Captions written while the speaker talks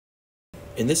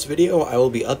In this video, I will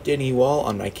be updating you all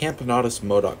on my Camponotus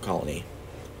Modoc colony.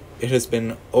 It has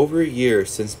been over a year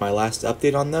since my last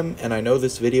update on them, and I know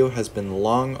this video has been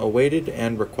long awaited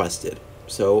and requested,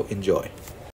 so enjoy.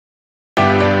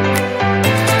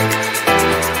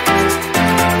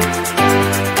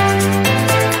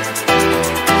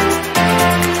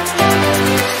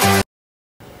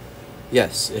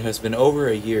 Yes, it has been over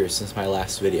a year since my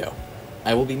last video.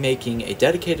 I will be making a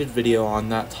dedicated video on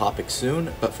that topic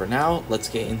soon, but for now, let's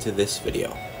get into this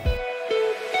video.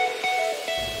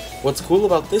 What's cool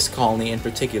about this colony in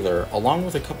particular, along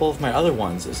with a couple of my other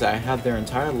ones, is that I have their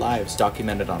entire lives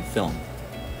documented on film.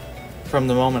 From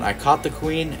the moment I caught the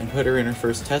queen and put her in her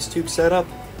first test tube setup,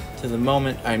 to the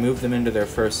moment I moved them into their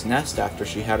first nest after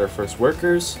she had her first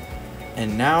workers,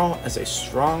 and now as a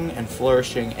strong and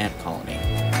flourishing ant colony.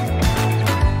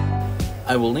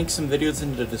 I will link some videos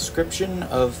in the description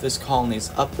of this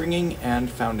colony's upbringing and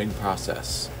founding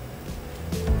process.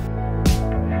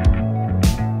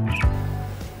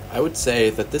 I would say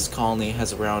that this colony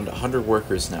has around 100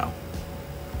 workers now.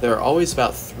 There are always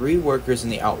about 3 workers in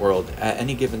the outworld at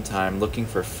any given time looking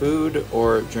for food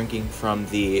or drinking from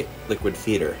the liquid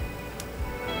feeder.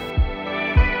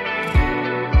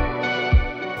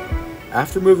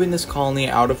 After moving this colony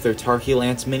out of their tar heel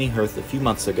ants mini hearth a few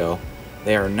months ago,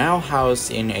 they are now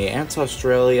housed in a Ants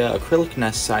Australia acrylic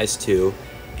nest size 2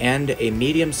 and a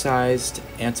medium-sized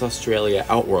Ants Australia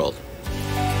outworld.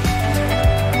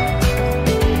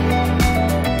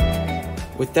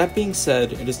 With that being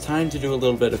said, it is time to do a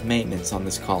little bit of maintenance on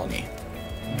this colony.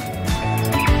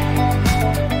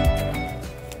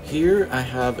 Here I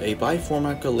have a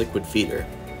Biformica liquid feeder.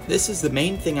 This is the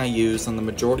main thing I use on the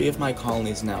majority of my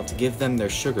colonies now to give them their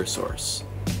sugar source.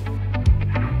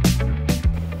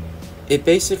 It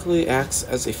basically acts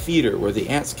as a feeder where the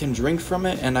ants can drink from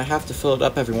it, and I have to fill it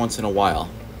up every once in a while.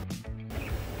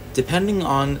 Depending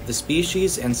on the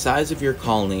species and size of your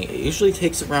colony, it usually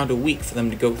takes around a week for them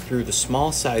to go through the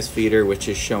small size feeder, which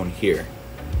is shown here.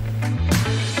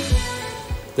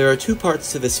 There are 2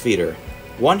 parts to this feeder.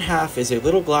 One half is a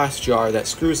little glass jar that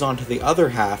screws onto the other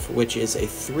half, which is a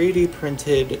 3D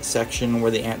printed section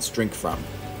where the ants drink from.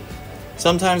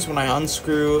 Sometimes when I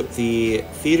unscrew the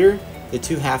feeder, the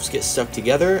 2 halves get stuck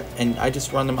together, and I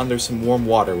just run them under some warm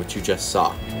water, which you just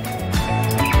saw.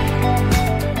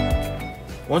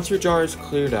 Once your jar is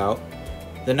cleared out,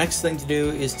 the next thing to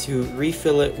do is to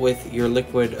refill it with your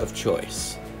liquid of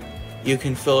choice. You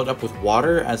can fill it up with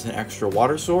water as an extra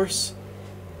water source,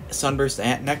 sunburst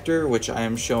ant nectar, which I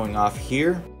am showing off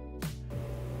here,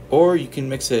 or you can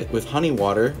mix it with honey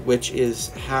water, which is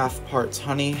half parts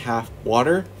honey, half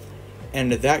water, and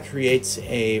that creates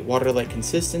a water-like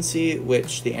consistency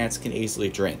which the ants can easily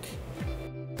drink.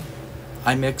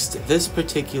 I mixed this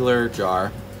particular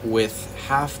jar with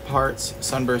half parts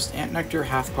sunburst ant nectar,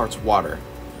 half parts water.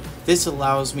 This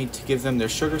allows me to give them their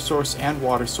sugar source and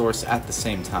water source at the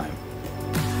same time.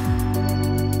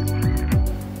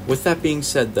 With that being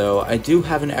said though, I do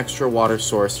have an extra water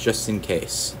source just in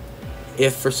case.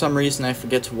 If for some reason I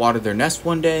forget to water their nest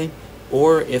one day,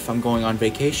 or if I'm going on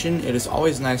vacation, it is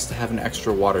always nice to have an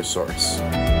extra water source.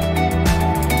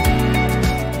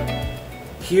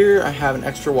 Here I have an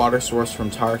extra water source from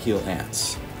tar heel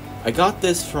ants. I got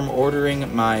this from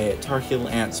ordering my tar heel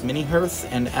ants mini hearth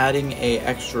and adding an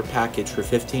extra package for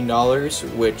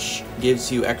 $15, which gives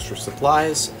you extra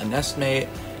supplies, a nest mate,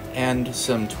 and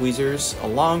some tweezers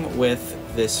along with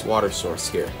this water source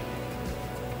here.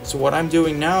 So what I'm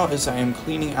doing now is I am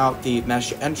cleaning out the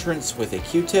mesh entrance with a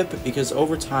Q-tip because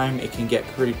over time it can get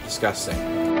pretty disgusting.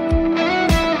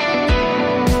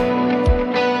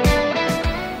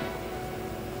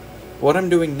 What I'm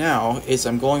doing now is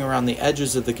I'm going around the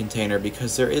edges of the container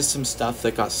because there is some stuff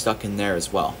that got stuck in there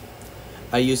as well.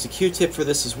 I used a Q-tip for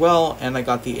this as well, and I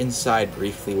got the inside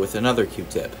briefly with another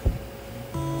Q-tip.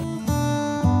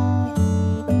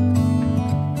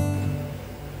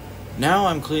 Now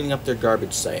I'm cleaning up their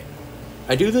garbage site.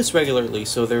 I do this regularly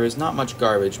so there is not much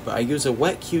garbage, but I use a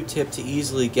wet Q-tip to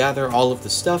easily gather all of the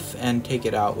stuff and take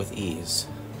it out with ease.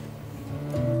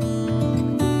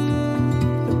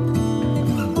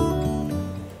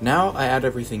 Now I add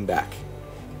everything back.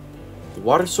 The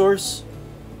water source,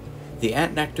 the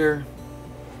ant nectar,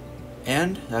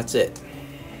 and that's it.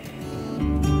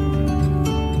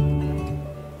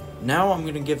 Now I'm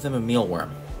going to give them a mealworm.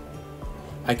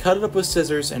 I cut it up with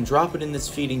scissors and drop it in this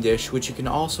feeding dish, which you can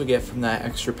also get from that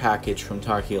extra package from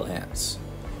tar heel ants.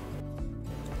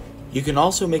 You can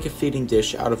also make a feeding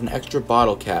dish out of an extra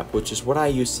bottle cap, which is what I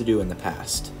used to do in the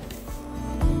past.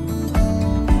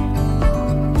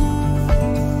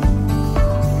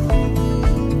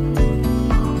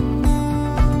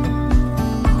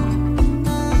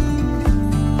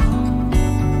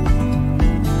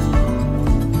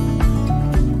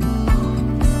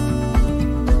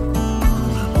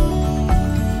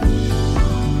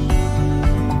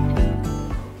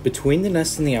 Between the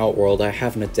nest and the outworld, I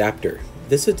have an adapter.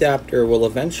 This adapter will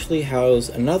eventually house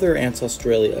another Ants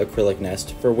Australia acrylic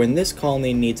nest for when this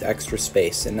colony needs extra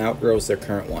space and outgrows their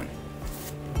current one.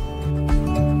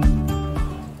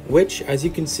 Which, as you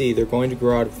can see, they're going to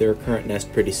grow out of their current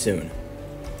nest pretty soon.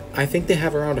 I think they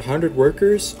have around 100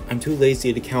 workers. I'm too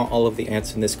lazy to count all of the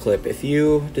ants in this clip. If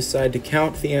you decide to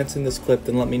count the ants in this clip,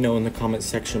 then let me know in the comment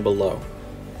section below.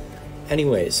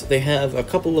 Anyways, they have a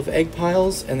couple of egg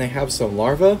piles and they have some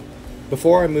larvae.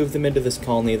 Before I moved them into this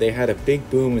colony, they had a big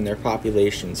boom in their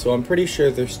population, so I'm pretty sure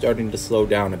they're starting to slow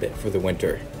down a bit for the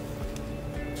winter.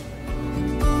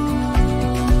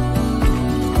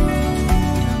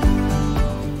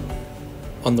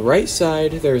 On the right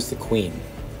side, there's the queen.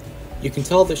 You can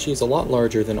tell that she's a lot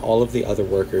larger than all of the other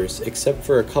workers, except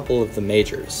for a couple of the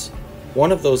majors.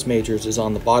 One of those majors is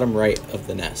on the bottom right of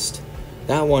the nest.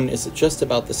 That one is just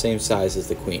about the same size as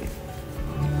the queen.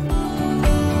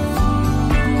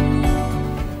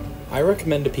 I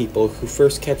recommend to people who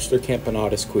first catch their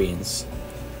Camponotus queens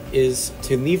is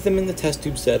to leave them in the test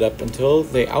tube setup until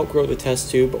they outgrow the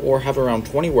test tube or have around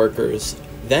 20 workers,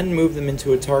 then move them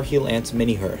into a tar heel ant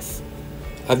mini hearth.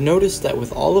 I've noticed that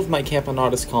with all of my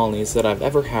Camponotus colonies that I've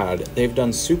ever had, they've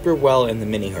done super well in the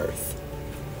mini hearth.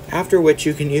 After which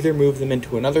you can either move them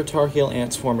into another tar heel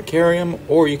ants formicarium,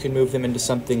 or you can move them into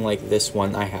something like this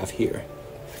one I have here.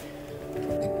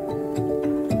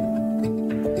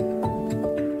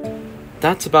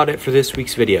 That's about it for this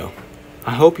week's video.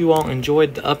 I hope you all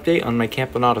enjoyed the update on my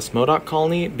Camponotus Modoc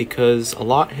colony because a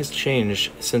lot has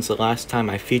changed since the last time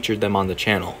I featured them on the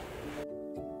channel.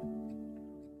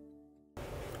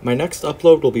 My next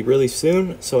upload will be really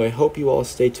soon, so I hope you all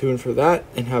stay tuned for that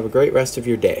and have a great rest of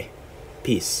your day.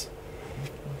 Peace.